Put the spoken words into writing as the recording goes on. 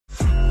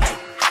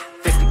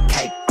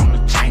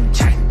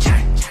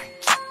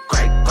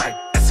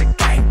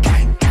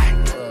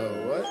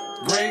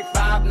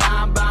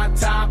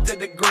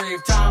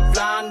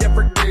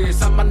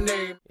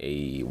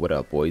What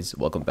up, boys?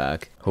 Welcome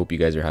back. Hope you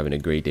guys are having a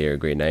great day or a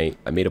great night.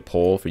 I made a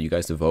poll for you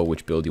guys to vote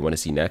which build you want to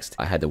see next.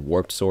 I had the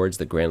Warped Swords,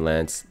 the Grand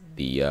Lance,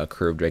 the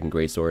curved Dragon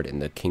Greatsword,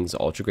 and the King's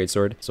Ultra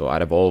Greatsword. So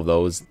out of all of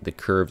those, the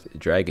curved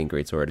Dragon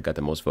Greatsword got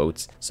the most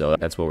votes. So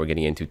that's what we're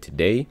getting into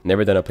today.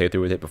 Never done a playthrough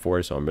with it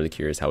before, so I'm really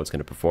curious how it's going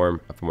to perform.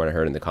 From what I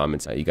heard in the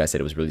comments, you guys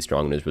said it was really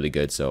strong and it was really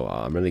good. So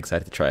I'm really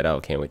excited to try it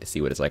out. Can't wait to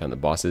see what it's like on the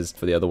bosses.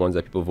 For the other ones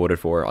that people voted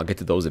for, I'll get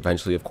to those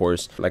eventually, of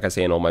course. Like I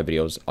say in all my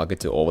videos, I'll get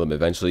to all of them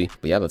eventually.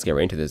 But yeah, let's get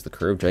right into this. The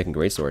curved Dragon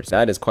Greatsword.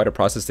 That is quite a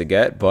process to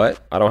get, but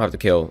I don't have to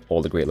kill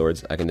all the Great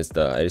Lords. I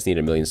just need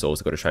a million souls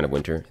to go to Shrine of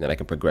Winter, and then I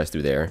can progress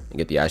through there and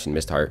get the Ashen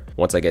Mist Heart.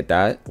 Once I get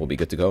that, we'll be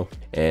good to go.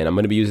 And I'm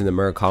going to be using the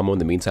Murakamo in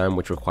the meantime,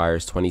 which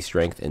requires 20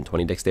 strength and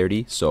 20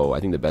 dexterity. So I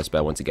think the best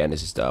bet once again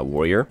is just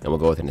warrior, and we'll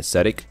go with an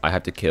aesthetic. I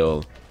have to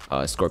kill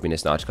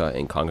Scorpioness Nachka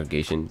in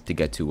Congregation to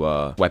get to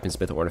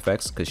Weaponsmith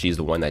Artifacts, because she's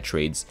the one that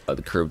trades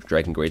the curved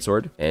Dragon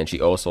Greatsword, and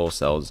she also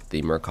sells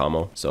the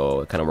Murakamo,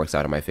 so it kind of works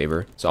out in my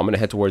favor. So I'm gonna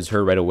head towards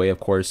her right away, of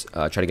course.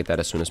 Try to get that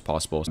as soon as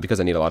possible, because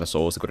I need a lot of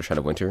souls to go to Shrine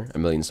of Winter, a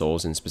million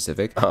souls in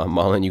specific.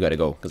 Marlon, you gotta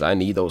go, because I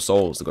need those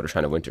souls to go to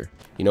Shrine of Winter.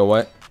 You know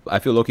what? I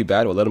feel low-key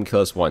bad. We'll let him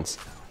kill us once.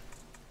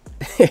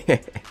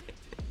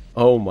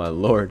 Oh my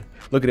lord.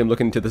 Look at him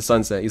looking into the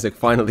sunset. He's like,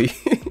 finally.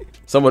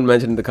 Someone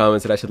mentioned in the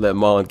comments that I should let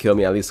Marlon kill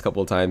me at least a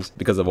couple of times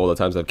because of all the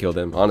times I've killed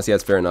him. Honestly,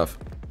 that's fair enough.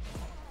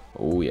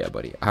 Oh yeah,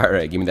 buddy.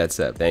 Alright, give me that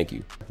set. Thank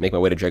you. Make my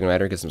way to Dragon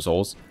Rider, get some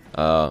souls.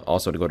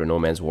 Also to go to No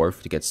Man's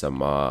Wharf to get some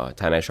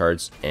Tanai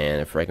Shards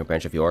and a Fragrant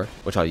Branch of Yore,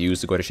 which I'll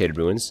use to go to Shaded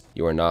Ruins.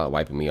 You are not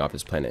wiping me off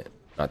this planet.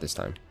 Not this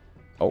time.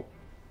 Oh.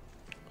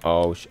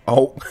 Oh.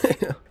 Oh.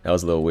 That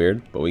was a little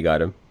weird, but we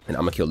got him. And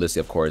I'm gonna kill Lissy,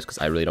 of course, because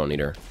I really don't need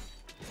her.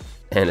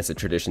 And it's a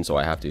tradition, so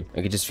I have to.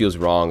 Like, it just feels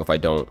wrong if I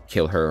don't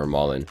kill her or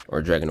Maulin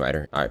or Dragon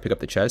Rider. Alright, pick up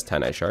the chest.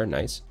 Tanai Shard,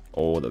 nice.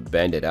 Oh, the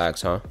Bandit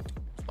Axe, huh?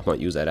 I might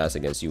use that axe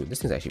against you. This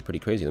thing's actually pretty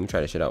crazy. Let me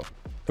try this shit out.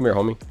 Come here,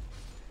 homie.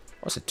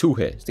 Oh, it's a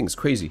 2-hit. This thing's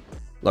crazy.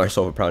 Large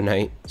Silver Proud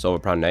Knight. Silver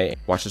Proud Knight.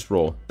 Watch this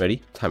roll.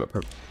 Ready? Time it.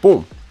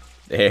 Boom!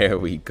 There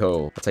we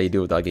go. That's how you do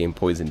it without getting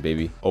poisoned,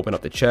 baby. Open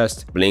up the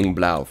chest. Bling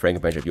blow.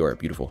 Fragrant Branch of Yore.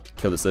 Beautiful.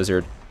 Kill this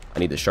lizard. I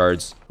need the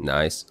shards.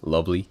 Nice.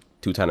 Lovely.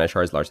 2 Tanai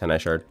Shards. Large Tanai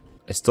Shard.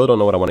 I still don't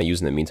know what I want to use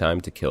in the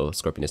meantime to kill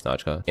Scorpioness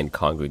Nachka in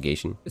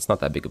Congregation. It's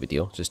not that big of a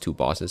deal, just 2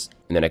 bosses.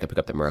 And then I can pick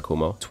up the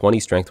Murakumo. 20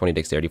 strength, 20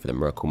 dexterity for the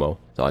Murakumo.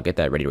 So I'll get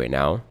that ready right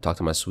now. Talk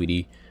to my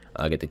sweetie,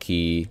 get the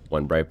key,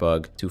 1 bright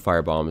bug, 2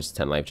 fire bombs,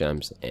 10 life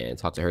gems, and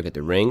talk to her, get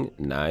the ring.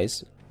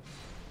 Nice.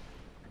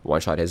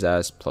 One shot his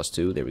ass,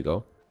 +2, there we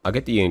go. I'll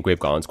get the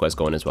Engraved Gauntlets quest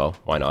going as well.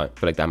 Why not? I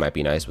feel like that might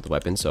be nice with the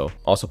weapon. So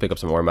also pick up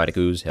some Aromatic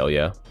Ooze, hell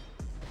yeah.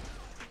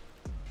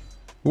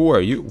 Who are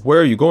you?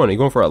 Where are you going? Are you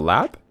going for a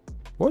lap?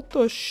 What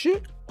the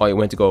shit? Oh, you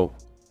went to go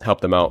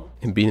help them out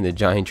and beating the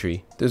giant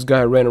tree. This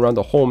guy ran around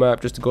the whole map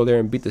just to go there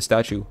and beat the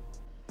statue.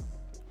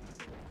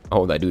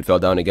 Oh, that dude fell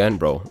down again,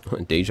 bro.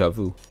 Deja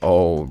vu.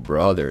 Oh,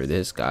 brother,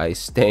 this guy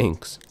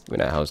stinks. Give me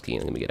that house key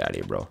and let me get out of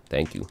here, bro.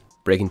 Thank you.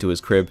 Break into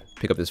his crib,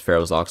 pick up this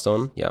Pharaoh's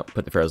Lockstone. Yeah,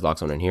 put the Pharaoh's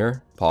Lockstone in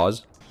here.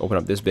 Pause. Open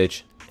up this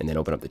bitch, and then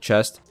open up the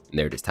chest. And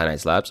there it is, Tanai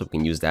Slab, so we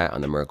can use that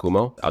on the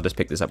Murakumo. I'll just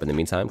pick this up in the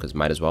meantime, because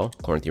might as well.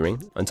 Chloranthy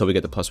Ring, until we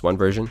get the +1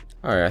 version.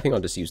 Alright, I think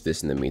I'll just use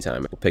this in the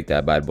meantime. We'll pick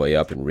that bad boy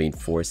up and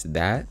reinforce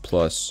that.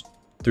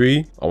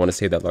 +3. I want to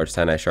save that large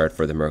Tanai Shard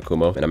for the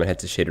Murakumo, and I'm going to head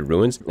to Shaded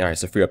Ruins. Alright,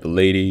 so free up the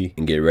lady,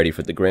 and get ready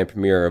for the grand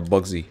premiere of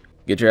Bugsy.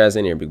 Get your ass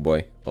in here, big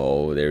boy.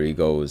 Oh, there he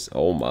goes.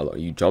 Oh my lord,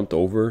 you jumped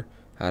over?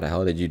 How the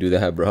hell did you do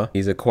that, bro?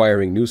 He's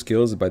acquiring new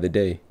skills by the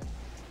day.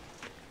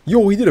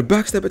 Yo, he did a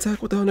backstab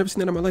attack. What the hell? Never seen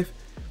that in my life.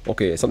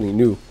 Okay, it's something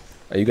new.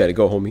 You gotta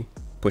go, homie.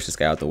 Push this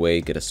guy out the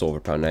way. Get a Silver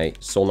Proud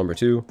Knight. Soul number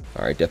 2.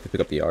 Alright, definitely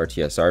pick up the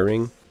RTSR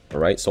ring.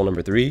 Alright, soul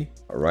number 3.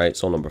 Alright,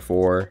 soul number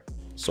 4.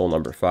 Soul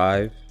number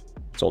 5.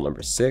 Soul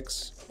number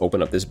 6.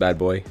 Open up this bad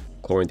boy.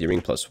 Chloranthy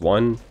Ring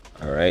 +1.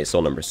 Alright,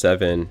 soul number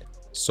 7.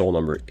 Soul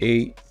number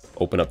 8.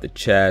 Open up the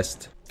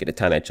chest. Get a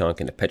Tanai Chunk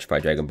and a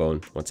Petrified Dragon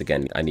Bone. Once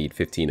again, I need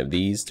 15 of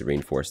these to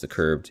reinforce the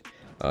curved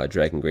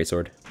Dragon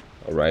Greatsword.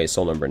 Alright,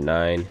 soul number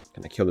 9.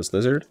 Can I kill this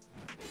lizard?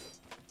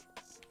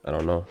 I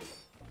don't know.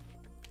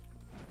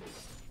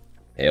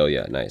 Hell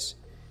yeah, nice.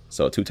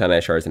 So 2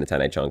 Tanai Shards and a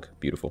Tanai Chunk.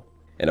 Beautiful.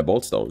 And a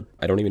Bolt Stone.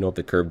 I don't even know if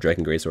the curved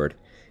Dragon Greatsword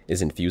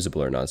is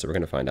infusible or not, so we're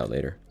going to find out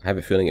later. I have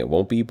a feeling it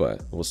won't be,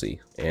 but we'll see.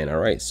 And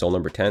alright, soul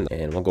number 10.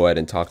 And we'll go ahead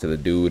and talk to the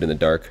dude in the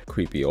dark,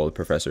 creepy old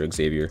Professor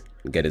Xavier,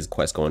 and get his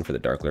quest going for the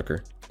Dark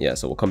Lurker. Yeah,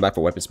 so we'll come back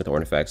for Weaponsmith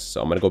Artifacts.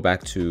 So I'm going to go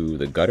back to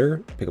the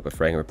gutter, pick up a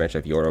Fragrant Branch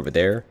of Yore over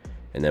there,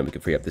 and then we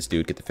can free up this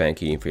dude, get the fan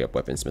key, and free up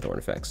Weaponsmith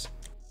Artifacts.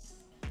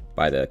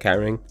 Buy the cat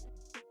ring.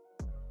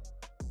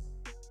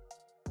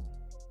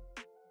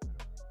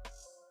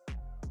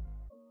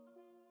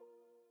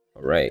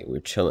 Alright, we're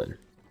chilling.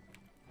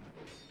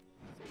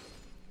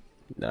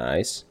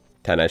 Nice.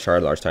 Tanai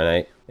Shard, large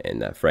Tanai,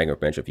 and that Fragrant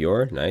Branch of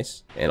Yore.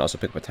 Nice. And also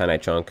pick up a Tanai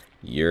Chunk.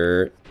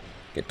 Get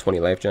 20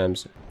 life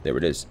gems. There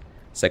it is.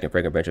 Second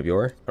Fragrant Branch of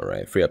Yore.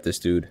 Alright, free up this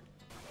dude.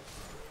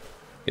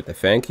 Get the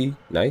fan key.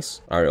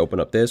 Nice. Alright,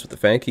 open up this with the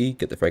fan key.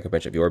 Get the Fragrant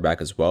Branch of Yore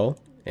back as well.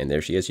 And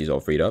there she is. She's all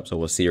freed up. So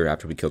we'll see her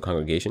after we kill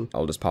Congregation.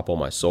 I'll just pop all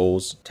my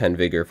souls. 10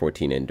 vigor,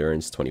 14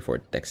 endurance, 24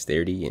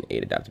 dexterity, and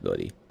 8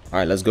 adaptability. All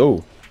right, let's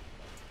go.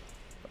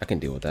 I can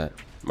deal with that.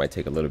 Might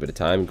take a little bit of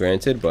time,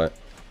 granted, but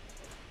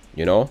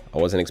you know, I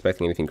wasn't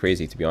expecting anything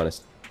crazy, to be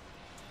honest.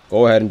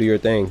 Go ahead and do your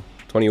thing.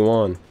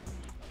 21.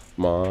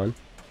 Come on.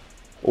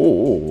 Oh,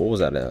 what was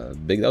that?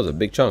 That was a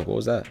big chunk. What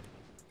was that?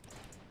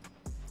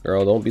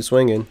 Girl, don't be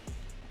swinging.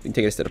 You can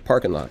take us to the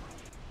parking lot.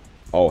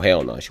 Oh,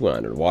 hell no. She went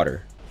under the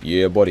water.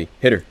 Yeah, buddy.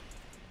 Hit her.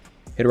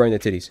 Hit her right in the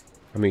titties.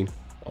 I mean,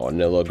 oh,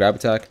 and a little grab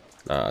attack.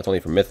 Nah, it's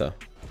only for Mytha.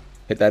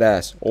 Hit that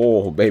ass.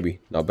 Oh, baby.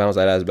 Now bounce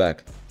that ass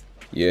back.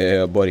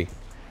 Yeah, buddy.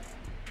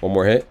 One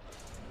more hit.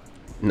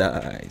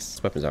 Nice.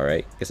 This weapon's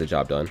alright. Gets the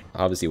job done.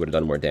 Obviously, would have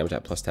done more damage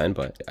at +10,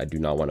 but I do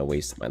not want to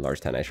waste my large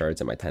Tanite shards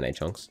and my Tanite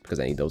chunks because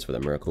I need those for the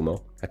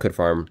Murakumo. I could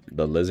farm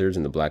the lizards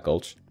in the Black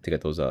Gulch to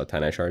get those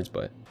Tanite shards,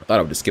 but I thought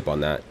I would just skip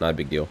on that. Not a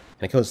big deal.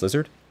 Can I kill this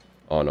lizard?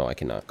 Oh, no, I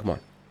cannot. Come on.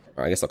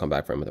 Alright, I guess I'll come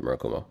back for him with the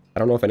Murakumo. I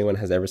don't know if anyone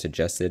has ever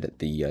suggested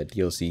the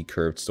DLC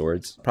curved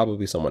swords.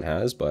 Probably someone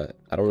has, but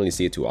I don't really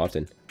see it too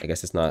often. I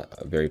guess it's not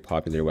a very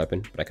popular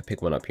weapon, but I could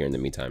pick one up here in the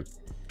meantime.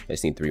 I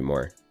just need 3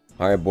 more.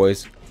 Alright,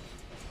 boys.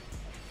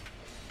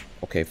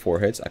 Okay, 4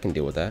 hits. I can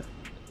deal with that.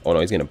 Oh, no,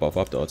 he's going to buff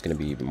up, though. It's going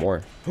to be even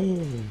more.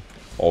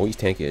 Oh, he's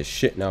tanky as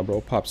shit now,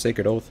 bro. Pop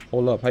Sacred Oath.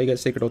 Hold up. How you get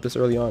Sacred Oath this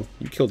early on?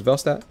 You killed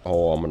Velstadt?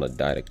 Oh, I'm going to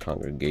die to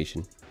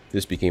Congregation.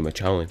 This became a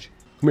challenge.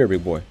 Come here,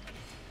 big boy.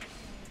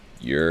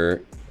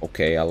 You're...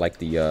 Okay, I like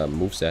the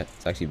moveset.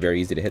 It's actually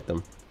very easy to hit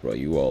them. Bro,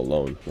 you all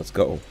alone. Let's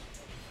go.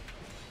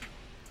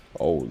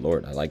 Oh,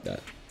 Lord. I like that.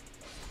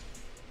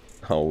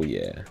 Oh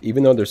yeah.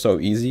 Even though they're so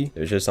easy,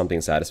 there's just something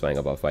satisfying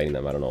about fighting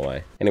them. I don't know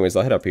why. Anyways,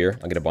 I'll head up here.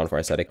 I'll get a bonfire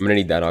ascetic. I'm gonna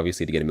need that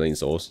obviously to get 1,000,000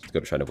 souls to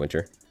go to Shrine of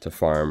Winter to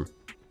farm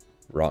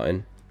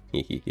Rotten.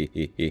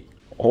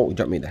 Oh, he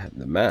dropped me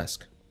the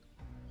mask.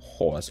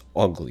 Oh, that's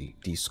ugly,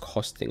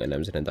 disgusting. And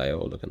Nemzit and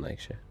Dio looking like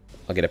shit.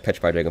 I'll get a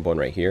Petrified Dragon Bone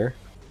right here.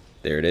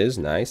 There it is.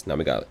 Nice. Now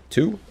we got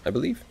 2, I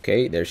believe.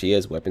 Okay, there she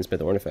is.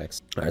 Weaponsmith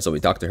Artifacts. All right, so we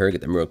talk to her,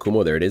 get the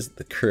Murakumo. There it is.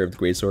 The curved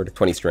greatsword.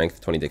 20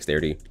 strength, 20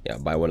 dexterity. Yeah,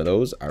 buy one of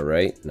those. All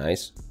right,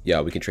 nice. Yeah,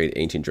 we can trade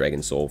Ancient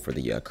Dragon Soul for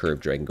the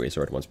curved Dragon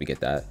Greatsword once we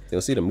get that.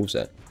 You'll see the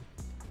moveset.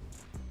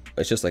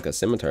 It's just like a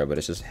scimitar, but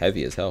it's just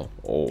heavy as hell.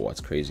 Oh, that's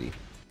crazy.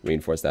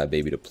 Reinforce that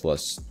baby to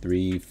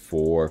 +3,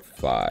 4,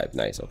 5.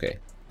 Nice, okay.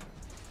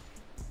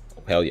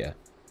 Oh, hell yeah.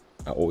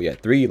 Oh yeah,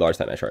 3 large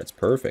Tanite shards.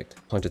 Perfect.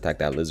 Punch attack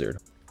that lizard.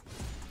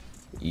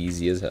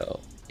 Easy as hell.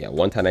 Yeah,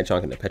 1 Tanite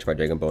chunk and a Petrified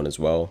Dragon Bone as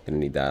well. Gonna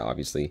need that,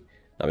 obviously.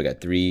 Now we got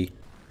 3.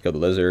 Kill the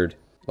lizard.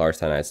 Large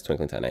Tanites,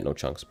 Twinkling Tanite, no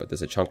chunks. But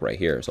there's a chunk right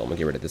here, so I'm gonna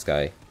get rid of this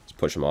guy. Just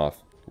push him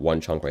off. 1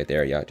 chunk right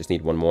there. Yeah, just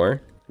need 1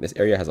 more. This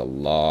area has a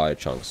lot of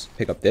chunks.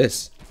 Pick up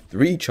this.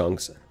 3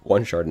 chunks,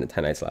 1 shard in a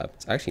Tanite slab.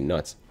 It's actually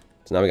nuts.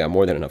 So now we got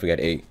more than enough. We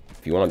got 8.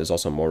 If you want, there's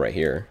also more right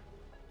here.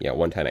 Yeah,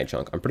 1 Tanite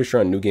chunk. I'm pretty sure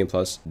on New Game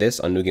Plus, this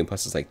on New Game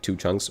Plus is like 2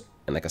 chunks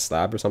and like a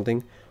slab or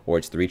something, or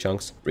it's 3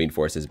 chunks.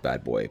 Reinforces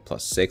bad boy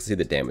 +6. See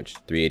the damage: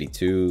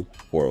 382,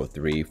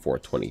 403,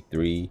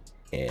 423,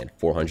 and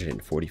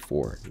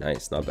 444.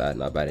 Nice, not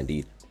bad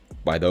indeed.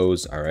 Buy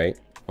those. All right.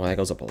 Oh, that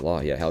goes up a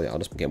lot. Yeah, hell yeah. I'll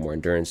just get more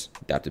endurance,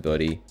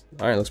 adaptability.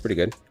 All right, looks pretty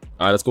good.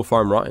 All right, let's go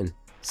farm Rotten.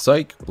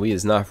 Psych, we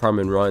is not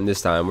farming Rotten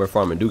this time. We're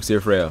farming Duke's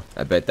Frail.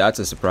 I bet that's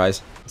a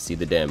surprise. See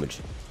the damage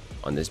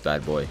on this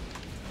bad boy.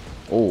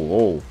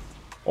 Oh,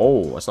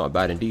 that's not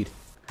bad indeed.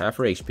 Half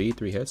her HP,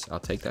 3 hits. I'll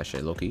take that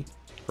shit, Loki.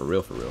 For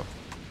real, for real.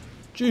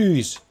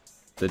 Jeez.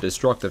 The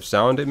destructive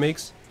sound it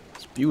makes.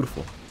 It's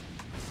beautiful.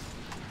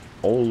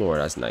 Oh, Lord,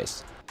 that's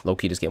nice.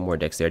 Loki, just get more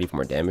dexterity for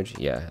more damage.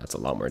 Yeah, that's a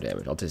lot more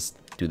damage. I'll just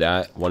do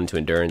that. 1 to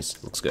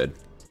endurance. Looks good.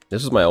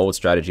 This was my old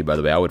strategy, by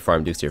the way. I would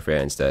farm Duke's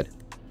Freya instead.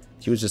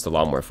 She was just a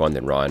lot more fun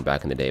than Ron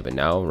back in the day, but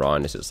now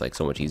Ron is just like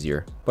so much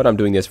easier. But I'm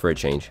doing this for a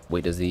change.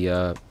 Wait, does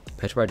the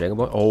Petrified Dragon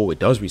Bone? Oh, it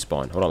does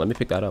respawn. Hold on, let me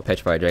pick that up.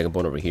 Petrified Dragon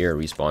Bone over here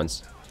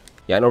respawns.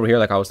 Yeah, and over here,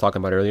 like I was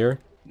talking about earlier,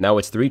 now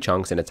it's 3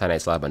 chunks and a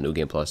Tanite slab on New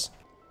Game Plus.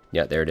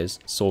 Yeah, there it is.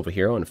 Silver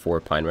Hero and 4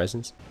 Pine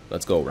Resins.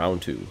 Let's go,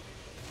 round 2.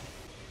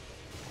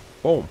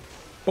 Boom.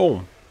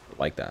 Boom.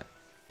 Like that.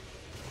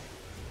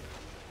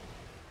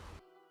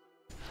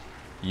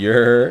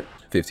 You're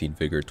 15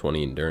 vigor,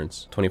 20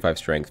 endurance, 25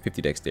 strength,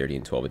 50 dexterity,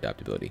 and 12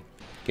 adaptability.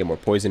 Get more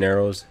poison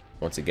arrows.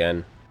 Once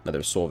again,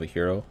 another Soul of a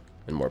Hero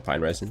and more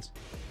Pine Resins.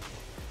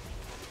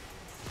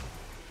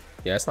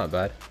 Yeah, it's not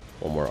bad.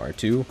 1 more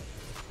R2.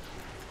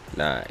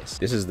 Nice.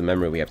 This is the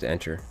memory we have to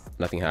enter.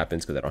 Nothing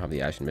happens because I don't have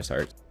the Ashen Mist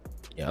Heart.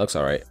 Yeah, it looks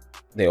alright.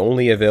 The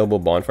only available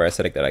bonfire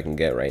aesthetic that I can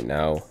get right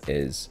now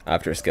is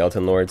after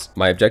Skeleton Lords.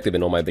 My objective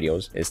in all my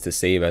videos is to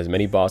save as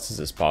many bosses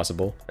as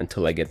possible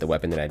until I get the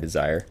weapon that I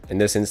desire. In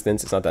this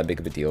instance, it's not that big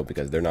of a deal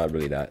because they're not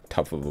really that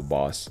tough of a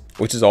boss.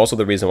 Which is also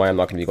the reason why I'm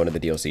not going to be going to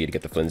the DLC to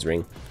get the Flynn's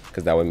Ring.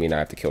 Because that would mean I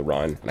have to kill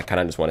Ron. And I kind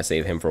of just want to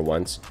save him for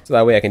once. So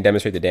that way I can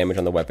demonstrate the damage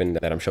on the weapon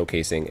that I'm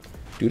showcasing.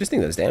 Dude, this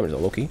thing does damage though,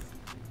 Loki.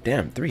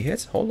 Damn, 3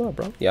 hits? Hold up,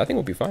 bro. Yeah, I think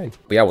we'll be fine.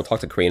 But yeah, we'll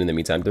talk to Crane in the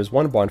meantime. There's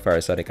 1 bonfire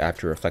aesthetic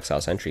after a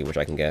Flexile Sentry, which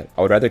I can get.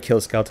 I would rather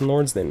kill Skeleton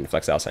Lords than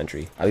Flexile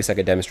Sentry. At least I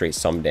could demonstrate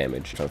some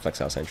damage on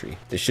Flexile Sentry.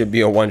 This should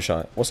be a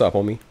one-shot. What's up,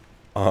 homie?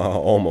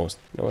 Almost.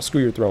 No,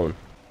 screw your throne.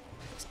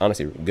 It's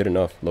honestly good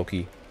enough,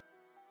 low-key.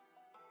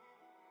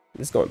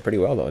 This is going pretty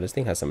well, though. This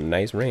thing has some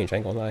nice range, I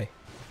ain't gonna lie.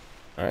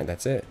 Alright,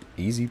 that's it.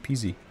 Easy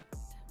peasy.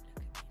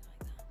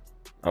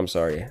 I'm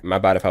sorry. My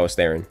bad if I was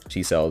staring.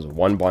 She sells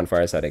 1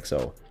 bonfire aesthetic,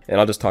 so... And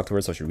I'll just talk to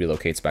her so she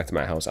relocates back to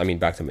my house. I mean,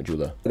 back to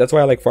Majula. That's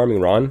why I like farming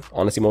Ron,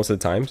 honestly, most of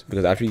the times.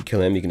 Because after you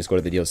kill him, you can just go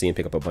to the DLC and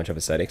pick up a bunch of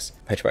aesthetics.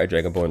 Petrified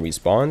Dragon Bone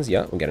respawns.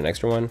 Yeah, we'll get an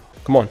extra one.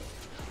 Come on.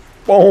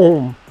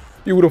 Boom!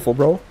 Beautiful,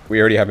 bro. We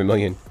already have 1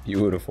 million.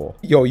 Beautiful.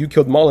 Yo, you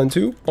killed Mullen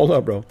too? Hold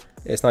up, bro.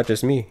 It's not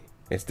just me.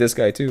 It's this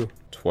guy too.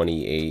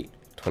 28,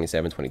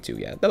 27, 22.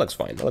 Yeah, that looks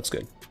fine. That looks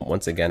good.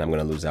 Once again, I'm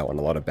going to lose out on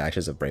a lot of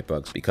batches of Bright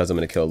Bugs because I'm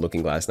going to kill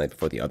Looking Glass Knight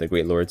before the other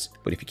Great Lords.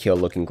 But if you kill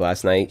Looking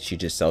Glass Knight, she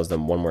just sells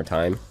them one more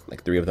time,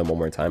 like 3 of them one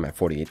more time at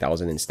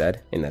 48,000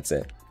 instead. And that's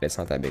it. It's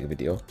not that big of a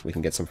deal. We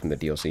can get some from the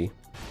DLC.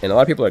 And a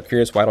lot of people are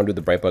curious why I don't do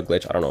the Bright Bug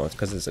glitch. I don't know. It's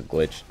because it's a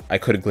glitch. I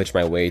could glitch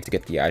my way to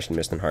get the Ashen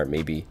Mist and Heart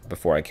maybe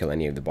before I kill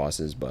any of the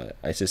bosses, but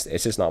it's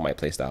just not my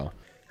playstyle.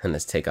 And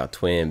let's take out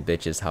twin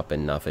bitches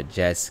hopping off a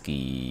jet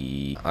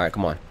ski. All right,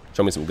 come on.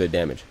 Show me some good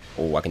damage.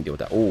 Oh, I can deal with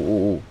that.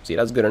 Oh. See,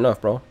 that's good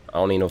enough, bro. I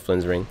don't need no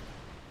Flynn's ring.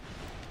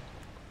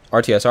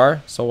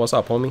 RTSR, so what's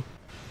up, homie?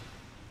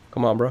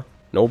 Come on, bro.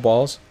 No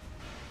balls.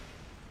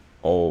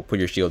 Oh, put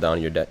your shield down,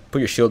 you're dead. Put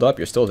your shield up,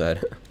 you're still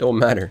dead. Don't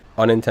matter.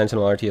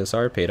 Unintentional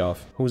RTSR paid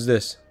off. Who's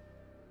this?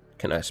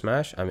 Can I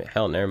smash? I mean,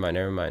 hell, never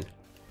mind.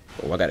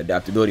 Oh, I got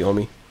adaptability,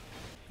 homie.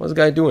 What's the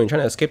guy doing?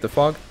 Trying to escape the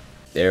fog?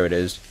 There it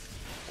is.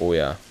 Oh,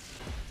 yeah.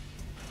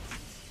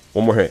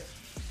 One more hit.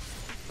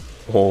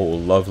 Oh,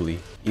 lovely.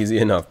 Easy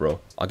enough, bro.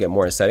 I'll get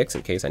more aesthetics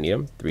in case I need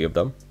them. 3 of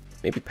them.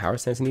 Maybe power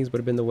sensing these would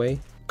have been the way.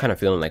 I'm kind of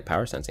feeling like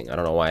power sensing. I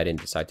don't know why I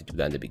didn't decide to do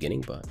that in the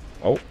beginning, but...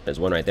 Oh, there's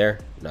one right there.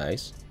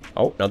 Nice.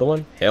 Oh, another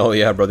one. Hell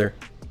yeah, brother.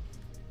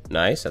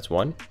 Nice. That's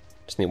one.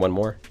 Just need one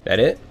more. That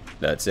it?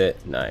 That's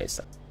it.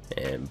 Nice.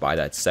 And buy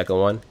that second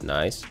one.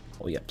 Nice.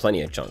 Oh, yeah.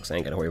 Plenty of chunks. I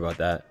ain't got to worry about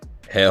that.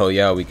 Hell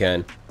yeah, we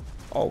can.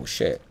 Oh,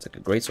 shit. It's like a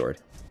greatsword.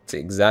 It's the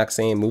exact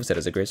same moveset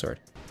as a greatsword.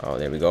 Oh,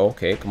 there we go.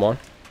 Okay, come on.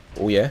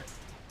 Oh, yeah.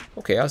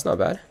 Okay, that's not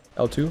bad.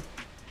 L2.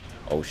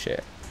 Oh,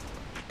 shit.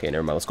 Okay,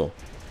 never mind. Let's go.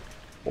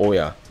 Oh,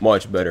 yeah.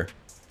 Much better.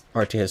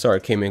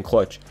 RTSR came in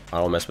clutch. I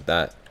don't mess with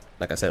that.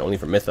 Like I said, only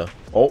for Mytha.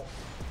 Oh,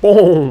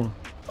 boom.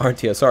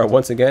 RTSR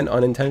once again,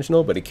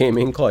 unintentional, but it came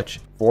in clutch.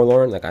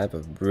 Forlorn, like I have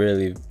a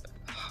really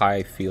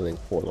high feeling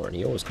Forlorn.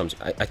 He always comes.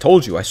 I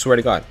told you, I swear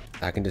to God.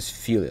 I can just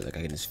feel it. Like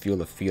I can just feel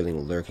the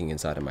feeling lurking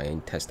inside of my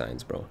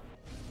intestines, bro.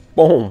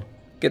 Boom.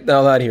 Get the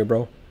hell out of here,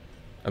 bro.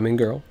 I'm in,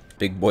 girl.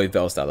 Big boy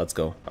Velstyle, let's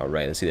go. All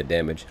right, let's see the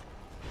damage.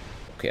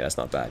 Okay, that's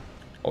not bad.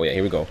 Oh, yeah,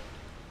 here we go.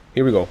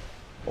 Here we go.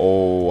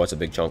 Oh, that's a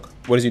big chunk.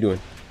 What is he doing?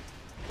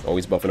 Oh,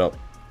 he's buffing up.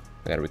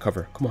 I gotta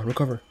recover. Come on,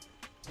 recover.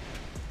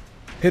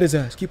 Hit his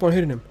ass. Keep on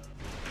hitting him.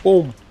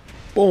 Boom.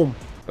 Boom.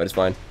 But it's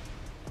fine.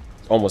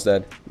 Almost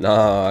dead.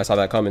 Nah, I saw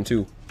that coming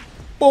too.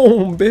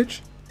 Boom, bitch.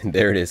 And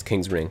there it is,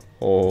 King's Ring.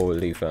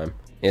 Holy fam.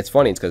 And it's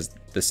funny, it's because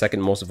the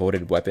second most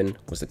voted weapon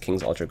was the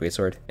King's Ultra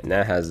Greatsword. And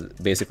that has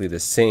basically the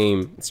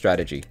same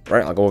strategy. All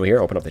right, I'll go over here,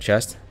 open up the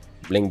chest.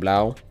 Bling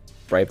blow.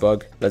 Bright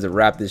Bug. Let's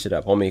wrap this shit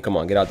up. Homie, come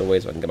on, get out the way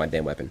so I can get my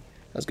damn weapon.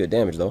 That's good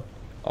damage, though.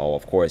 Oh,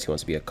 of course, he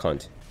wants to be a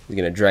cunt. He's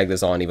gonna drag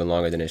this on even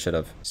longer than it should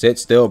have. Sit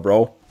still,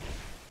 bro.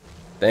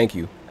 Thank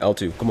you.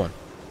 L2, come on.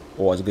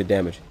 Oh, that's good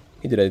damage.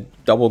 He did a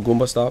double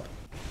Goomba stop.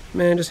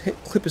 Man, just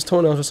clip his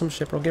toenails or some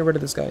shit, bro. Get rid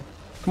of this guy.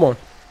 Come on.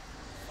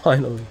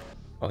 Finally.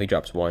 Oh, he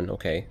drops 1.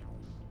 Okay.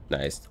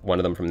 Nice. 1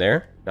 of them from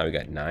there. Now we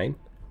got 9.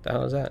 What the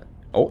hell is that?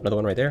 Oh, another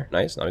one right there.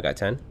 Nice. Now we got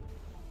 10.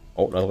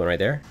 Oh, another one right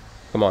there.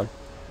 Come on.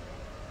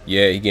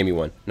 Yeah, he gave me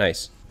 1.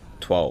 Nice.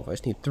 12. I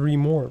just need 3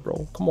 more,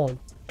 bro. Come on.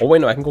 Oh, wait,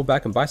 no. I can go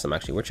back and buy some,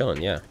 actually. We're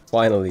chilling, yeah.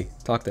 Finally.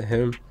 Talk to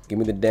him. Give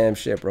me the damn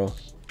shit, bro.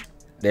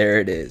 There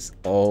it is.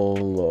 Oh,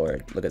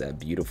 Lord. Look at that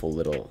beautiful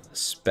little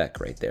speck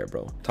right there,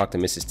 bro. Talk to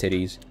Mrs.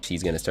 Titties.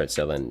 She's going to start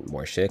selling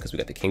more shit because we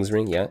got the King's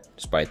Ring. Yeah.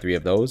 Just buy 3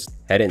 of those.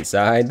 Head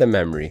inside the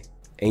memory.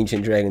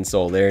 Ancient Dragon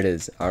Soul. There it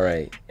is. All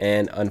right.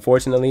 And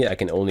unfortunately, I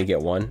can only get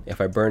 1.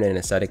 If I burn an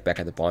ascetic back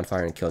at the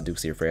bonfire and kill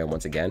Duxia Freya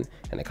once again,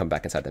 and I come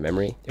back inside the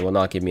memory, it will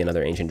not give me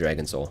another Ancient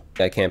Dragon Soul.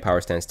 I can't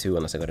power stance 2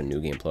 unless I go to New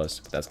Game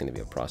Plus, but that's going to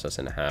be a process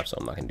and a half, so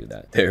I'm not going to do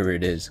that. There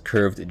it is.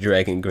 Curved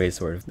Dragon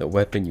Greatsword. The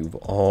weapon you've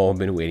all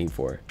been waiting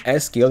for.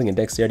 S scaling and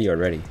dexterity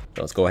already.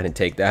 So let's go ahead and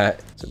take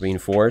that. So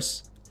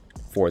reinforce.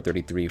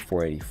 433,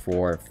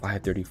 484,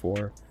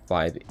 534,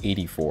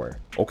 584.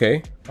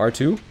 Okay.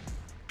 R2.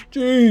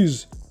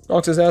 Jeez.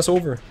 Knocks his ass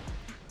over.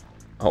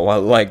 Oh, I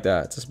like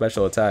that. It's a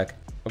special attack.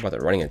 What about the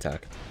running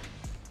attack?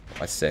 Oh,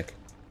 that's sick.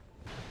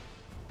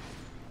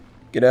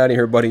 Get out of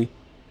here, buddy.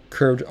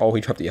 Curved. Oh, he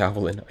dropped the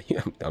javelin.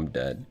 I'm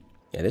dead.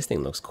 Yeah, this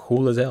thing looks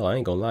cool as hell. I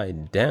ain't gonna lie.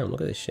 Damn,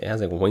 look at this shit. It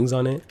has like wings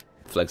on it.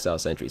 Flex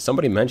out sentry.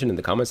 Somebody mentioned in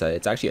the comments that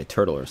it's actually a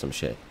turtle or some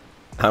shit.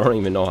 I don't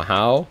even know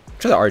how.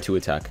 Try the R2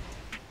 attack.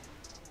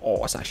 Oh,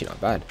 that's actually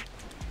not bad.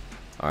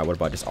 Alright, what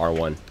about this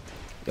R1?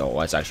 Yo,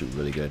 that's actually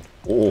really good.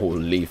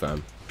 Holy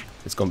fam.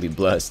 It's gonna be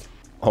blessed.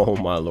 Oh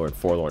my lord,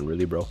 Forlorn,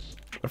 really, bro? What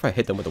if I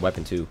hit them with a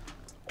weapon too?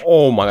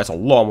 Oh my, that's a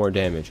lot more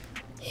damage.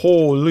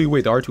 Holy,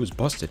 wait, the R2 is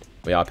busted.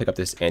 Wait, I'll pick up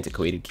this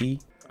antiquated key.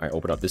 All right,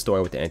 open up this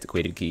door with the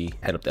antiquated key,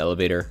 head up the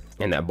elevator,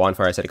 and that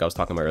bonfire aesthetic I was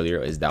talking about earlier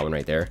is that one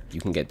right there.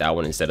 You can get that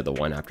one instead of the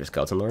one after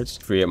Skeleton Lords.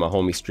 Free up my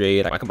homie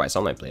straight. I can buy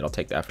Sunlight Blade, I'll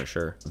take that for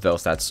sure.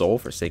 Velstad Soul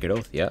for Sacred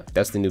Oath, yeah.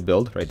 That's the new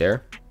build right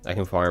there. I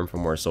can farm for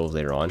more souls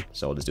later on,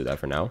 so I'll just do that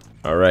for now.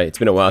 All right, it's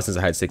been a while since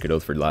I had Sacred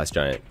Oath for the last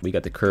giant. We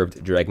got the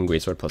curved Dragon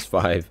Greatsword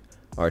 +5,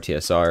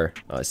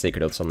 RTSR,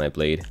 Sacred Oath Sunlight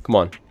Blade. Come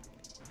on.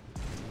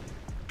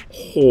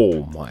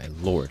 Oh my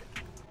lord.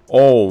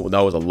 Oh,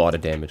 that was a lot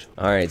of damage.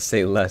 All right,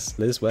 say less.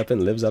 This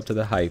weapon lives up to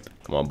the hype.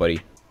 Come on, buddy.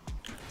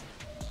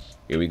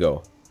 Here we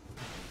go.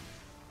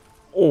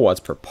 Oh, that's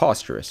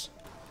preposterous.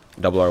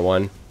 Double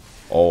R1.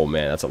 Oh,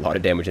 man, that's a lot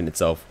of damage in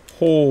itself.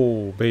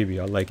 Oh, baby,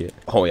 I like it.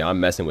 Oh, yeah,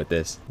 I'm messing with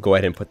this. Go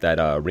ahead and put that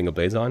Ring of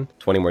Blades on.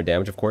 20 more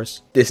damage, of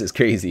course. This is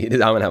crazy. I'm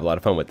going to have a lot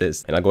of fun with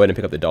this. And I'll go ahead and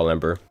pick up the Dull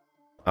Ember.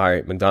 All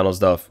right, McDonald's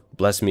stuff.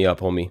 Bless me up,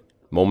 homie.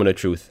 Moment of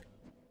truth.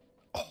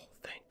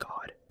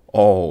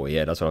 Oh,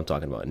 yeah, that's what I'm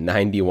talking about.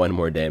 91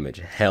 more damage.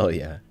 Hell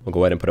yeah. We'll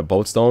go ahead and put a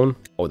Bolt Stone.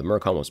 Oh, the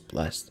Merc almost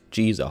blessed.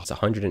 Jeez, it's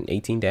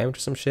 118 damage or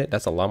some shit.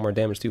 That's a lot more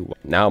damage too.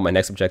 Now, my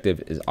next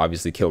objective is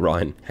obviously kill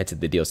Ron. Head to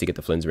the DLC, get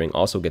the Flynn's Ring.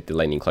 Also get the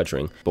Lightning Clutch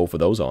Ring. Both of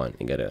those on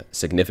and get a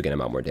significant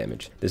amount more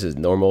damage. This is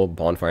normal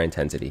bonfire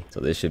intensity, so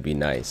this should be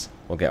nice.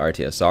 We'll get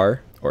RTSR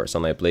or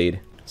Sunlight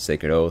Blade,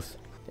 Sacred Oath,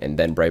 and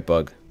then Bright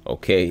Bug.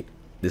 Okay,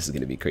 this is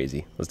going to be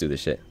crazy. Let's do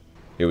this shit.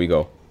 Here we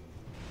go.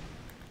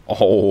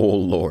 Oh,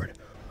 Lord.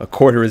 A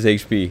quarter his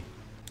HP.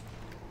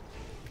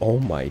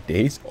 Oh my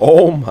days.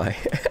 Oh my.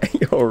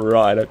 Yo,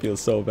 Rod, I feel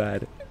so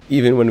bad.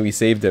 Even when we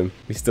saved him,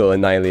 we still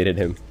annihilated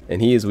him.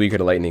 And he is weaker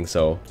to lightning,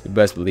 so you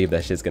best believe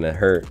that shit's gonna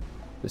hurt.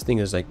 This thing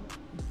is like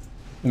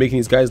making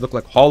these guys look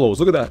like hollows.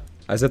 Look at that.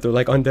 As if they're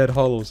like undead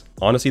hollows.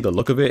 Honestly, the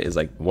look of it is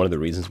like one of the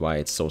reasons why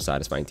it's so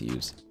satisfying to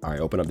use. All right,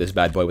 open up this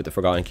bad boy with the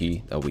Forgotten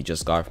Key that we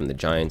just got from the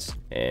Giants.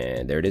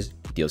 And there it is,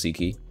 DLC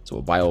key. So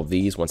we'll buy all of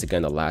these. Once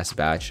again, the last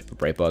batch of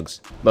Bright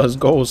Bugs. Let's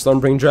go,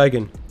 Sunbring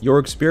Dragon.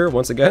 Yorick Spear,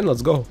 once again,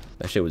 let's go.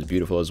 That shit was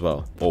beautiful as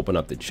well. Open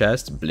up the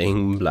chest,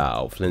 bling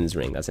blow, Flynn's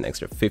Ring. That's an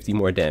extra 50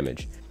 more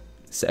damage.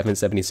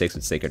 776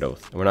 with Sacred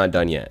Oath. And we're not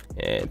done yet.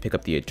 And pick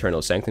up the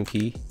Eternal Sanctum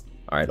key.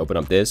 All right, open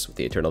up this with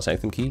the Eternal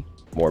Sanctum key.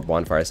 More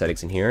bonfire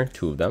aesthetics in here,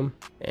 2 of them,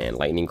 and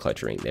Lightning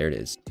Clutch Ring. There it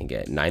is. And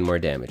get 9 more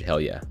damage. Hell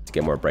yeah. To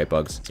get more Bright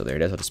Bugs. So there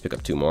it is. I'll just pick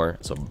up 2 more.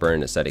 So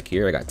burn aesthetic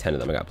here. I got 10 of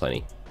them. I got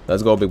plenty.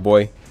 Let's go, big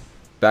boy.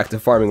 Back to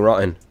farming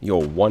Rotten. Yo,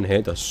 1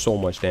 hit does so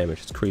much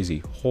damage. It's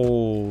crazy.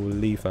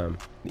 Holy fam.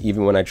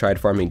 Even when I tried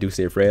farming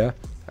Dulce Freya,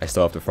 I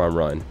still have to farm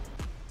Rotten.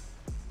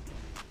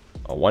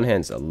 Oh, 1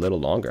 hand's a little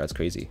longer. That's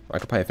crazy. I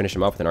could probably finish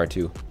him off with an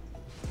R2.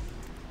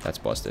 That's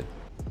busted.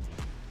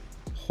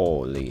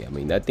 Holy, I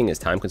mean, that thing is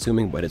time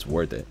consuming, but it's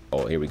worth it.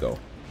 Oh, here we go.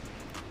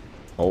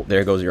 Oh,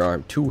 there goes your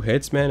arm. 2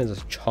 hits, man, is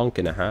a chunk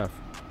and a half.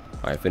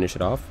 All right, finish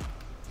it off.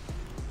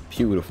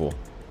 Beautiful.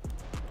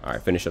 All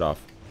right, finish it off.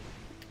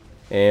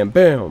 And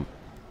bam.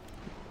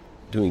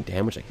 Doing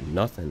damage like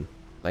nothing.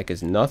 Like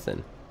it's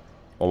nothing.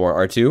 1 more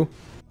R2.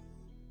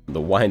 The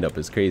windup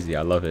is crazy.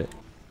 I love it.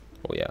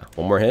 Oh, yeah.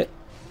 1 more hit.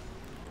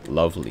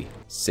 Lovely.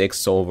 6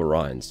 Soul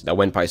Varans. That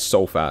went by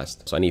so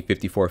fast. So I need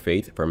 54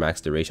 Faith for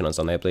max duration on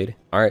Sunlight Blade.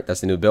 Alright,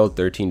 that's the new build.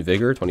 13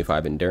 Vigor,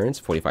 25 Endurance,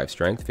 45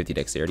 Strength, 50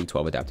 Dexterity,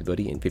 12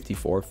 Adaptability, and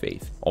 54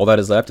 Faith. All that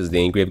is left is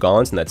the Engraved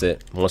Gauntlets, and that's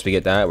it. Once we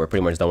get that, we're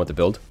pretty much done with the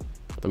build.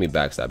 Let me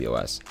backstab your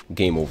ass.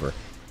 Game over.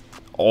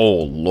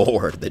 Oh,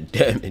 Lord, the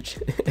damage.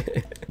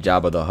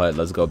 Jabba the Hutt.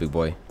 Let's go, big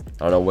boy.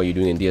 I don't know what you're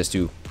doing in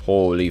DS2.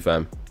 Holy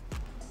fam.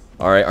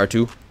 Alright,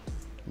 R2.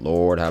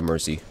 Lord have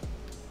mercy.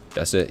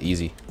 That's it.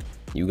 Easy.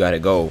 You gotta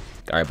go.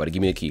 Alright, buddy,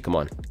 give me the key. Come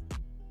on.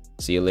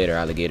 See you later,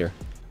 alligator.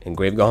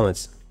 Engraved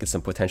Gauntlets. Get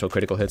some potential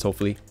critical hits,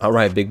 hopefully.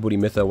 Alright, big booty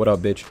Mytha. What up,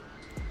 bitch?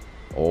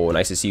 Oh,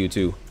 nice to see you,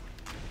 too.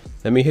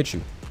 Let me hit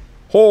you.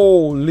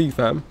 Holy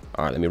fam.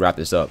 Alright, let me wrap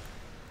this up.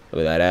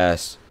 Look at that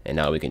ass. And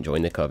now we can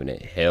join the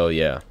Covenant. Hell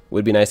yeah.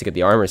 Would be nice to get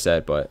the armor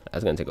set, but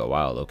that's gonna take a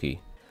while, low-key.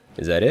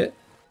 Is that it?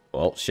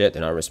 Well, shit,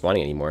 they're not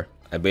respawning anymore.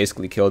 I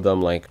basically killed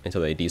them, like,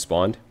 until they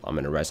despawned. I'm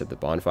gonna rest at the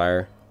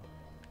bonfire.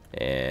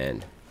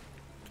 And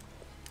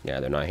yeah,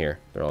 they're not here.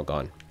 They're all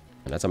gone.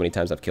 And that's how many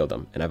times I've killed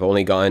them. And I've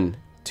only gotten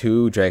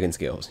 2 dragon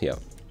scales. Yep.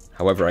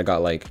 However, I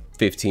got like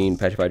 15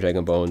 petrified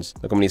dragon bones.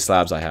 Look how many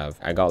slabs I have.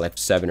 I got like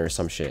 7 or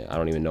some shit. I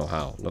don't even know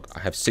how. Look, I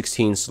have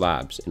 16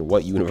 slabs. In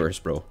what universe,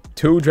 bro?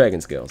 2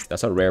 dragon scales.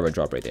 That's how rare of a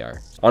drop rate they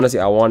are. Honestly,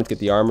 I wanted to get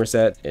the armor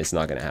set. It's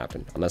not gonna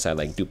happen unless I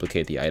like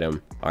duplicate the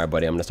item. All right,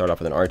 buddy. I'm gonna start off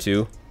with an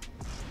R2.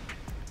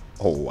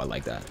 Oh, I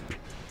like that.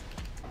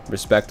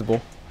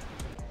 Respectable.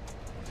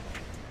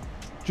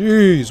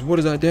 Jeez, what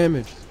is that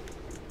damage?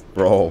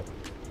 Bro,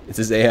 is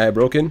this AI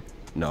broken?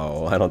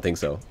 No, I don't think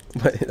so.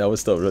 But that was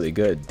still really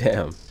good.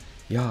 Damn.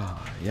 Yeah.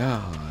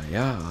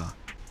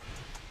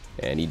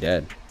 And he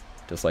dead.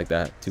 Just like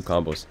that. 2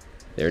 combos.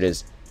 There it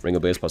is. Ring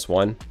of Blades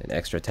 +1. An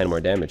extra 10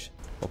 more damage.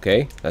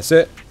 Okay, that's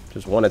it.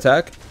 Just 1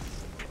 attack.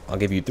 I'll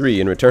give you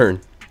 3 in return.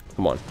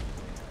 Come on.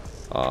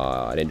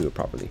 I didn't do it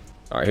properly.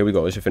 Alright, here we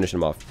go. Let's just finish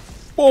him off.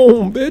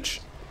 Boom, bitch.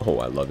 Oh,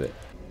 I love it.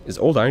 Is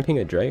Old Iron King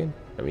a dragon?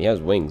 I mean, he has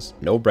wings.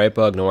 No Bright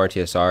Bug, no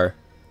RTSR.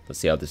 Let's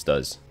see how this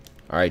does.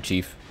 Alright,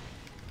 Chief.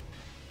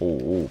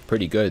 Oh,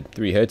 pretty good.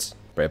 3 hits.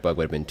 Bright Bug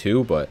would have been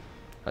 2, but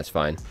that's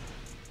fine.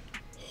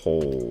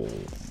 Oh,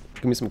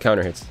 give me some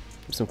counter hits.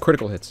 Some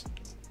critical hits.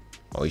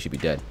 Oh, he should be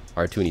dead.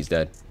 R2 and he's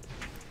dead.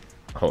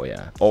 Oh,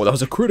 yeah. Oh, that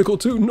was a critical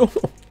too. No.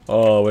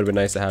 Oh, it would have been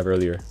nice to have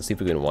earlier. Let's see if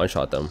we can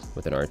one-shot them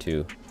with an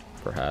R2.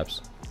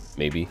 Perhaps.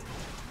 Maybe.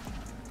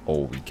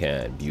 Oh, we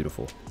can.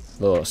 Beautiful.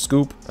 Little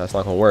scoop. That's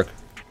not going to work.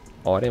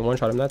 Oh, I didn't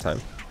one-shot him that time.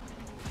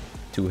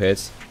 2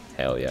 hits.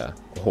 Hell yeah.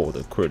 Oh,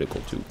 the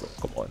critical too, bro.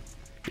 Come on.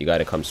 You got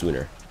to come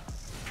sooner.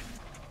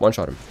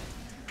 One-shot him.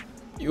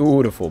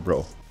 Beautiful,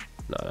 bro.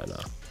 No.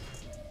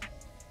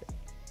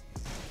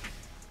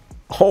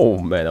 Oh,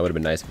 man. That would have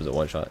been nice if it was a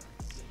one-shot.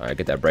 All right,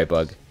 get that Bright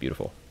Bug.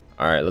 Beautiful.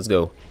 All right, let's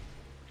go.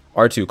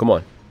 R2, come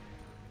on.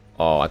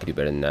 Oh, I could do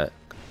better than that.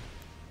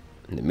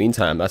 In the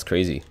meantime, that's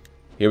crazy.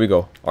 Here we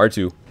go.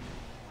 R2.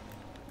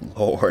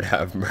 Lord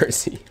have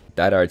mercy.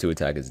 That R2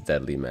 attack is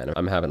deadly, man.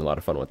 I'm having a lot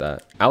of fun with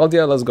that.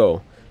 Aldia, let's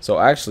go. So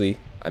actually,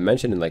 I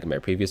mentioned in like my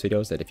previous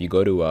videos that if you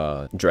go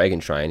to Dragon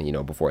Shrine, you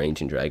know, before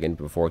Ancient Dragon,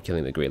 before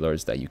killing the Great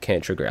Lords, that you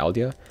can't trigger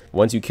Aldia.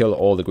 Once you kill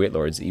all the Great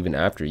Lords, even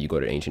after you go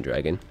to Ancient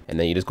Dragon, and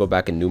then you just go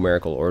back in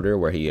numerical order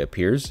where he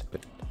appears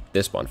with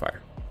this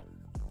bonfire.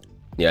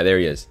 Yeah, there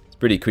he is. It's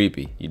pretty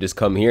creepy. You just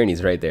come here and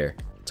he's right there.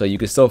 So you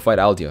can still fight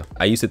Aldia.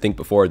 I used to think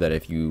before that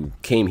if you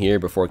came here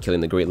before killing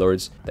the Great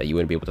Lords, that you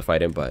wouldn't be able to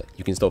fight him, but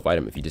you can still fight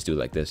him if you just do it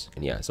like this.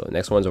 And yeah, so the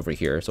next one's over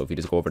here. So if you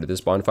just go over to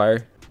this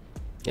bonfire,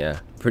 yeah,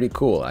 pretty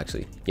cool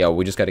actually. Yeah,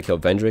 we just got to kill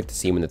Vendrick to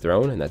see him in the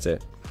throne, and that's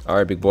it. All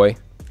right, big boy.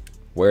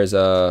 Where's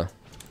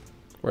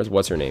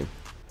what's her name?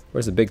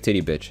 Where's the big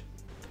titty bitch?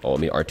 Oh, let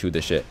me R2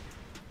 this shit.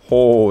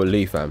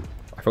 Holy fam.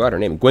 I forgot her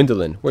name.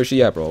 Gwendolyn. Where's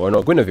she at, bro? Or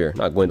no, Guinevere,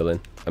 not Gwendolyn.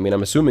 I mean,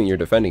 I'm assuming you're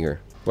defending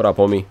her. What up,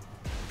 homie?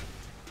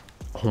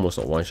 Almost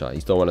a one-shot.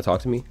 You still want to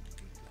talk to me?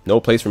 No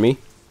place for me?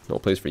 No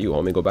place for you,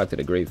 homie. Go back to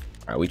the grave.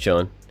 All right, we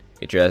chilling.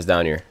 Get your ass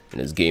down here, and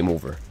it's game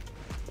over.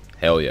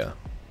 Hell yeah.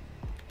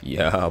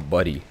 Yeah,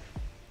 buddy.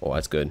 Oh,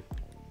 that's good.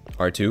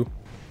 R2.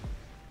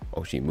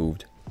 Oh, she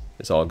moved.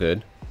 It's all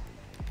good.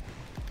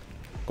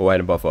 Go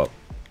ahead and buff up.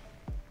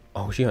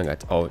 Oh, she hung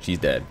out. Oh, she's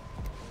dead.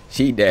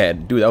 She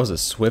dead. Dude, that was the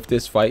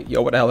swiftest fight.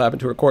 Yo, what the hell happened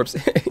to her corpse?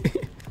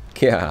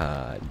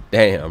 God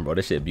damn, bro.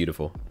 This shit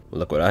beautiful.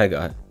 Look what I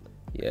got.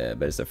 Yeah,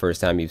 but it's the first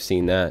time you've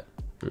seen that.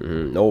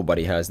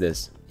 Nobody has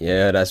this.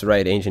 Yeah, that's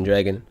right, Ancient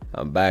Dragon.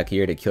 I'm back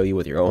here to kill you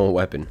with your own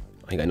weapon.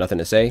 You got nothing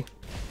to say?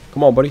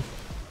 Come on, buddy.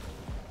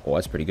 Oh,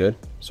 that's pretty good.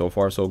 So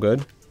far, so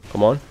good.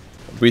 Come on.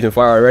 Breathing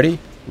fire already.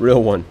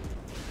 Real one.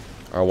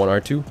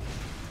 R1, R2.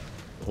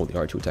 Oh, the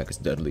R2 attack is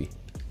deadly.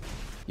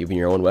 Even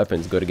your own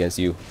weapon's good against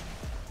you.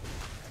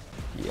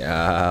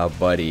 Yeah,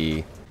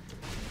 buddy.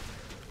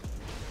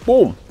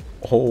 Boom.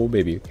 Oh,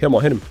 baby. Come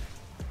on, hit him.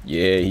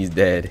 Yeah, he's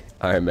dead.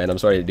 All right, man. I'm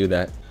sorry to do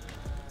that.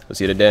 Let's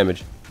see the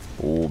damage.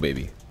 Oh,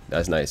 baby.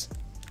 That's nice.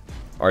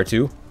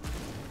 R2.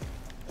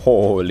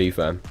 Holy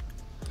fam.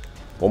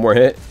 One more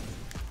hit.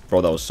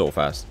 Bro, that was so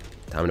fast.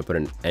 Time to put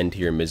an end to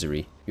your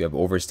misery. You have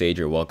overstayed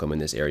your welcome in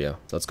this area.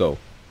 Let's go.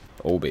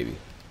 Oh, baby.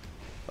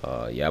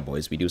 Yeah,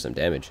 boys. We do some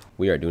damage.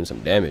 We are doing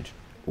some damage.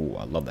 Oh,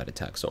 I love that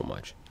attack so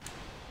much.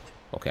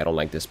 Okay, I don't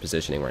like this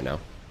positioning right now.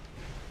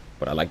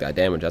 But I like that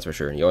damage, that's for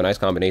sure. Yo, nice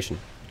combination.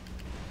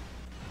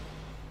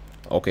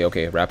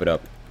 Okay, wrap it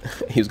up.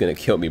 He was gonna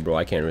kill me, bro.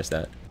 I can't risk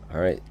that.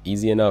 Alright,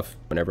 easy enough.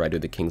 Whenever I do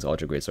the King's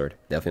Ultra Greatsword.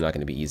 Definitely not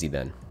gonna be easy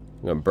then.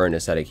 I'm gonna burn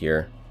Aesthetic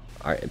here.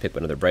 Alright, and pick up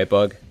another Bright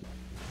Bug.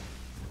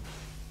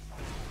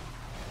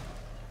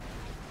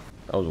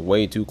 That was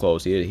way too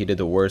close. He did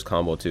the worst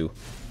combo too.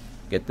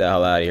 Get the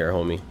hell out of here,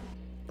 homie.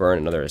 Burn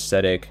another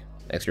Aesthetic.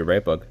 Extra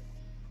Bright Bug.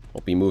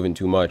 Won't be moving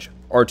too much.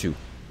 R2.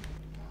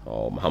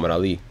 Oh, Muhammad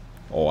Ali.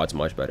 Oh, that's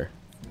much better.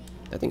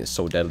 That thing is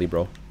so deadly,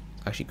 bro.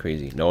 Actually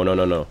crazy. No.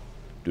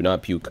 Do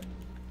not puke.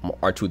 I'm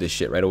gonna R2 this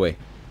shit right away.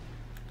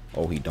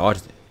 Oh, he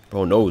dodged it.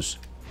 Bro knows.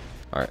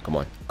 Alright, come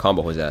on.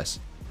 Combo his ass.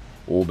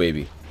 Oh,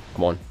 baby.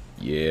 Come on.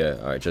 Yeah.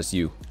 Alright, just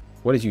you.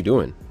 What is you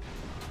doing?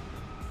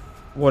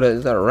 What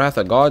is that, a Wrath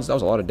of Gods? That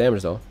was a lot of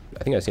damage, though.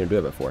 I think I've seen him do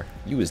it before.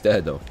 You was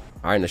dead, though.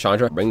 Alright,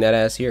 Nashandra, bring that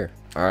ass here.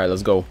 Alright,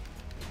 let's go.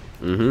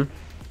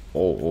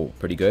 Oh,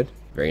 pretty good.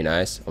 Very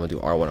nice. I'm gonna do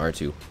R1,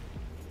 R2.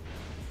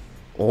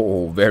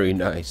 Oh, very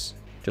nice.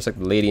 Just like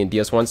the lady in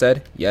DS1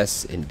 said.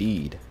 Yes,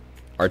 indeed.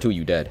 R2,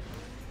 you dead.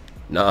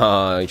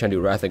 Nah, you trying to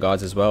do Wrath of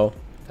Gods as well?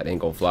 That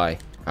ain't gonna fly.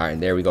 Alright,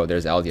 and there we go.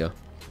 There's Aldia.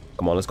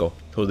 Come on, let's go.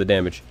 Total the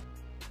damage.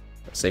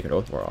 Sacred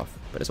Oath, we're off.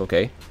 But it's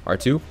okay.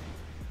 R2.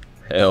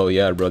 Hell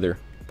yeah, brother.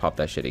 Pop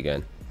that shit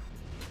again.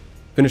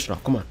 Finish it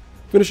off. Come on.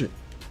 Finish it.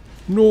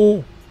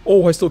 No.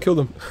 Oh, I still killed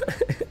him.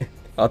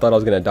 I thought I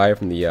was gonna die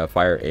from the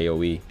fire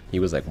AoE. He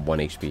was like 1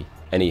 HP.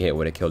 Any hit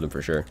would have killed him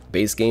for sure.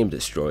 Base game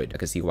destroyed. I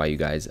can see why you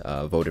guys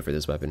voted for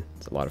this weapon.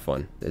 It's a lot of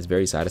fun. It's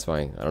very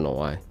satisfying. I don't know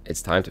why.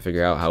 It's time to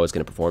figure out how it's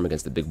gonna perform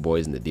against the big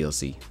boys in the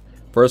DLC.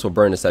 First, we'll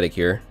burn Aesthetic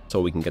here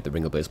so we can get the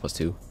Ring of Blaze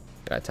 +2.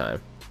 Got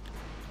time.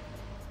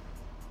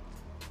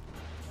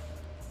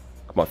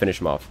 Come on, finish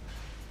him off.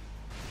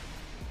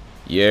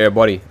 Yeah,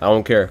 buddy. I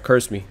don't care.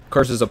 Curse me.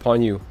 Curses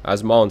upon you,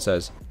 as Malin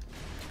says.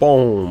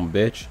 Boom,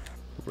 bitch.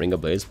 Ring of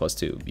Blades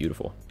 +2.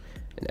 Beautiful.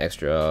 An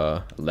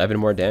extra 11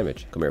 more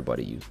damage. Come here,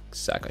 buddy, you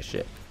sack of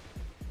shit.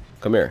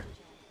 Come here.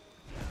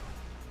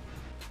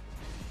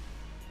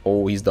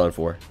 Oh, he's done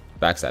for.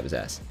 Backstab his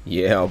ass.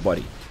 Yeah,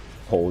 buddy.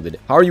 Hold it.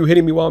 How are you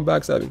hitting me while I'm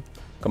backstabbing?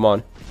 Come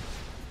on.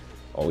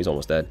 Oh, he's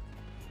almost dead.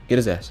 Get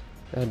his ass.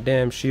 That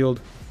damn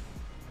shield.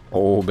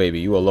 Oh, baby,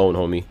 you alone,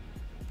 homie.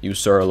 You,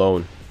 sir,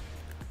 alone.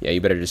 Yeah, you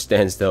better just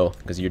stand still,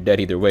 because you're dead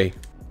either way.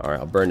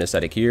 Alright, I'll burn this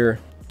attic here.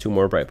 2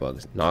 more bright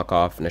bugs. Knock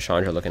off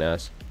Nashandra looking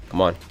ass.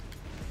 Come on.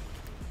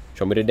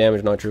 Show me the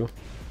damage, not true.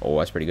 Oh,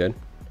 that's pretty good.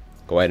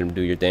 Go ahead and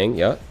do your thing.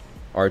 Yeah.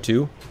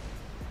 R2.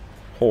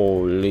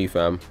 Holy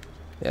fam.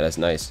 Yeah, that's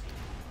nice.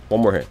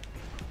 One more hit.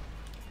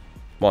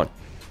 Come on.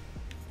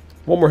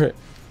 One more hit.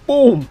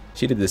 Boom!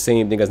 She did the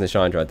same thing as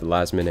Nashandra at the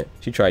last minute.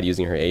 She tried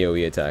using her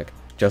AoE attack,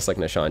 just like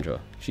Nashandra.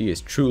 She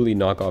is truly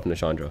knockoff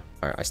Nashandra.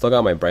 Alright, I still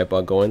got my Bright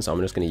Bug going, so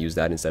I'm just going to use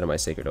that instead of my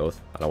Sacred Oath.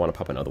 I don't want to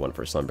pop another one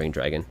for Sunbring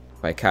Dragon.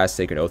 If I cast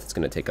Sacred Oath, it's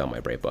going to take out my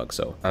Bright Bug,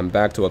 so I'm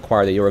back to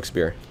acquire the Yorick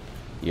Spear.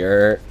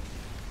 Yeah.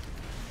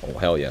 Oh,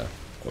 hell yeah.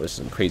 Oh, this is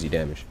some crazy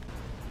damage.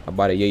 How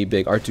about a yay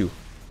big R2?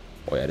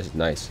 Oh yeah, this is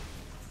nice.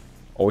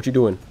 Oh, what you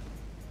doing?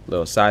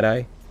 Little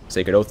side-eye.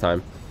 Sacred Oath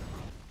time.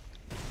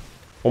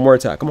 One more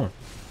attack, come on.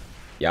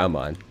 Yeah,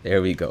 man.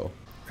 There we go.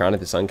 Crown of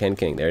the Sunken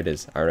King. There it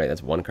is. Alright,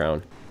 that's 1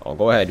 crown. Oh,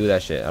 go ahead, do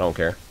that shit. I don't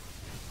care.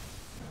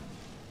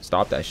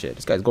 Stop that shit.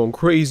 This guy's going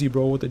crazy,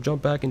 bro, with the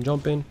jump back and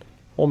jump in.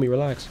 Homie,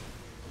 relax.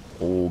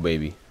 Oh,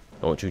 baby.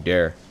 Don't you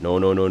dare. No,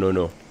 no, no, no,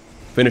 no.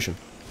 Finish him.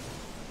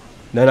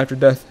 None after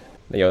death.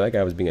 Yo, that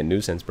guy was being a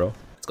nuisance, bro.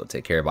 Let's go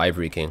take care of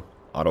Ivory King.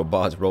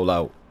 Autobots roll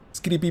out.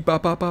 Skitty beep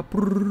pop pop pop.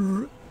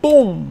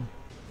 Boom.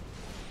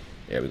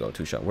 There we go.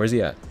 2 shot. Where's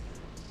he at?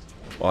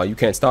 Oh, you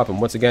can't stop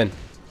him once again.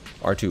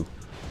 R2.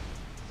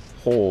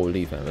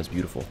 Holy fam, that's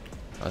beautiful.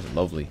 That's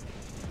lovely.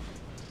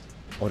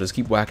 Oh, just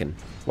keep whacking.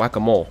 Whack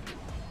them all.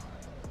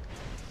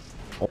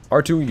 Oh,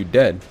 R2, you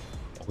dead.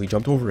 Oh, he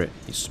jumped over it.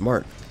 He's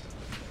smart.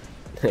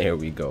 There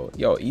we go.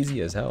 Yo, easy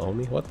as hell,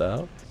 homie. What the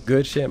hell?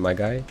 Good shit, my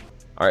guy.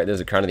 Alright,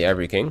 there's a Crown of the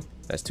Ivory King.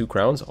 That's 2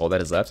 crowns. All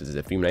that is left is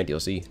the Theme Night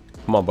DLC.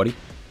 Come on, buddy.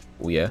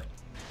 Oh, yeah.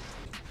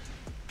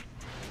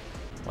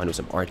 I know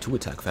some R2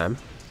 attack, fam.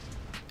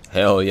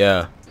 Hell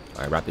yeah.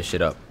 Alright, wrap this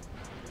shit up.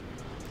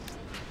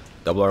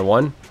 Double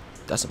R1.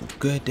 That's some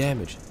good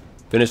damage.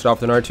 Finished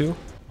off with an R2.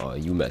 Oh,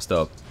 you messed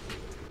up.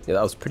 Yeah,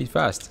 that was pretty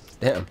fast.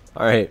 Damn.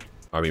 Alright.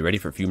 Are we ready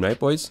for Fume Night,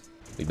 boys?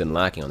 We've been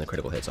lacking on the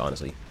critical hits,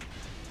 honestly.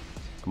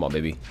 Come on,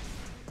 baby.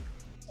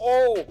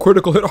 Oh!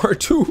 Critical hit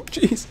R2.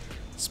 Jeez.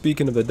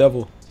 Speaking of the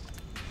devil.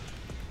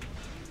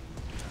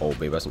 Oh,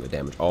 baby, that's some good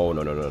damage. Oh,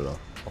 no, no, no, no.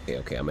 Okay,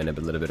 okay. I'm in a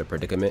little bit of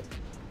predicament.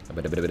 A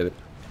bit.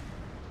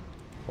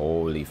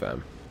 Holy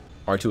fam.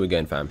 R2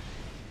 again, fam.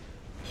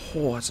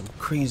 Oh, that's some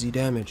crazy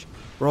damage.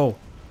 Bro.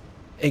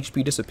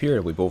 HP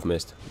disappeared. We both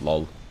missed.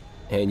 Lol.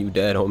 And you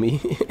dead,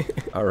 homie.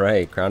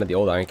 Alright, Crown of the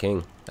Old Iron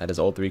King. That is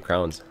all 3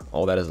 crowns.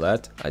 All that is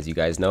left, as you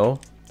guys know,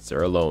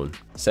 Sir alone.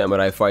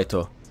 Samurai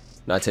Fighter.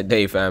 Not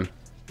today, fam.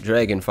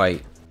 Dragon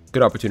fight.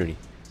 Good opportunity.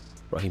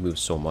 Bro, he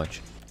moves so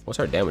much. What's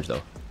our damage,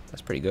 though?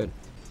 That's pretty good.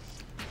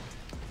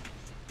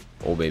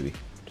 Oh, baby.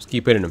 Just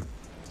keep hitting him.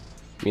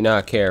 Me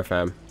not care,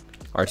 fam.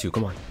 R2,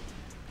 come on.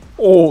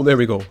 Oh, there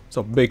we go. It's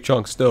a big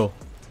chunk still.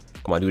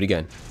 Come on, do it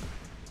again.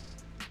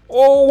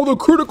 Oh, the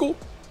critical.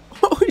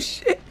 Oh,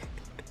 shit.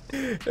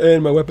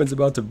 And my weapon's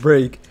about to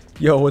break.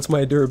 Yo, what's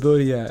my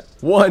durability at?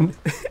 1.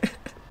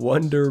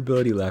 1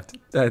 durability left.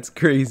 That's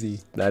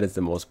crazy. That is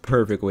the most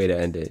perfect way to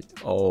end it.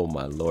 Oh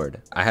my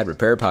lord. I had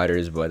repair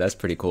powders, but that's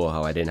pretty cool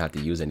how I didn't have to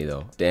use any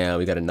though. Damn,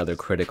 we got another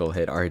critical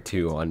hit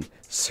R2 on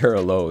Sir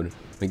alone.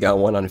 We got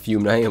one on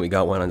Fume Night and we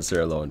got one on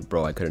Sir alone.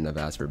 Bro, I couldn't have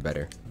asked for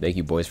better. Thank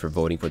you boys for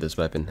voting for this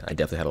weapon. I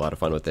definitely had a lot of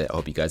fun with it. I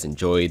hope you guys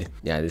enjoyed.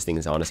 Yeah, this thing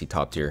is honestly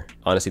top tier.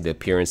 Honestly, the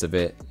appearance of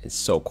it is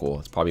so cool.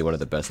 It's probably one of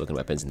the best looking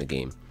weapons in the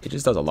game. It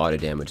just does a lot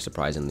of damage,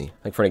 surprisingly.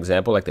 Like for an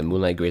example, like the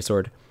Moonlight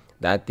Greatsword,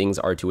 that thing's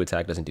R2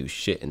 attack doesn't do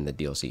shit in the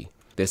DLC.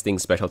 This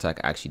thing's special attack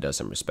actually does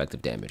some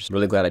respective damage.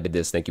 Really glad I did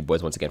this. Thank you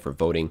boys once again for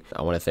voting.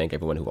 I want to thank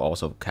everyone who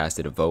also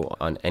casted a vote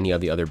on any of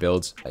the other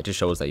builds. It just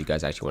shows that you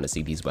guys actually want to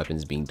see these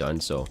weapons being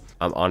done. So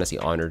I'm honestly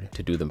honored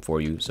to do them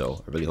for you.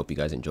 So I really hope you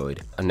guys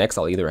enjoyed. Next,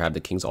 I'll either have the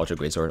King's Ultra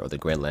Greatsword or the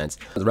Grand Lance.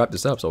 Let's wrap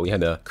this up. So we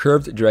had the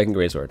curved Dragon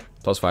Greatsword.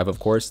 +5, of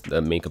course, the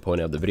main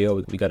component of the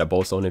video. We got a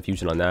Boltstone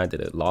infusion on that,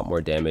 did a lot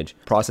more damage.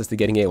 Process to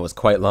getting it was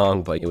quite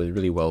long, but it was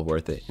really well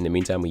worth it. In the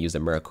meantime, we used the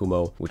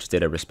Murakumo, which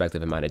did a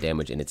respective amount of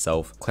damage in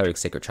itself.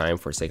 Cleric's Sacred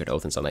Triumph for Sacred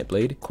Oath and Sunlight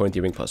Blade.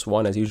 Corinthian Ring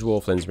 +1 as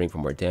usual. Flynn's Ring for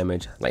more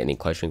damage. Lightning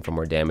Clutch Ring for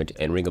more damage.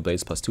 And Ring of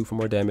Blades +2 for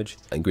more damage.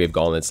 And Grave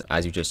Gauntlets,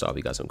 as you just saw,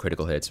 we got some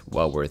critical hits.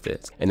 Well worth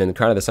it. And then the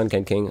Crown of the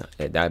Sunken King,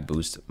 that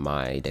boosts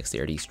my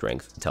Dexterity,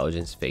 Strength,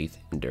 Intelligence, Faith,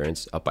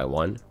 Endurance up by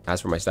 1.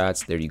 As for my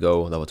stats, there you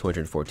go. Level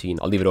 214.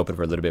 I'll leave it open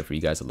for a little bit for you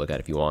guys to look at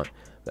if you want.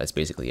 That's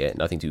basically it.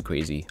 Nothing too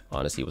crazy.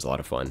 Honestly, it was a lot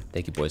of fun.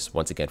 Thank you boys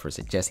once again for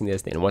suggesting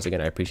this. And once again,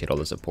 I appreciate all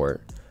the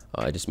support.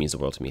 It just means the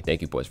world to me.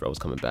 Thank you boys for always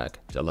coming back.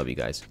 I love you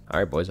guys. All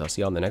right, boys. I'll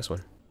see you on the next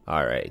one.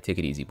 All right. Take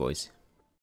it easy, boys.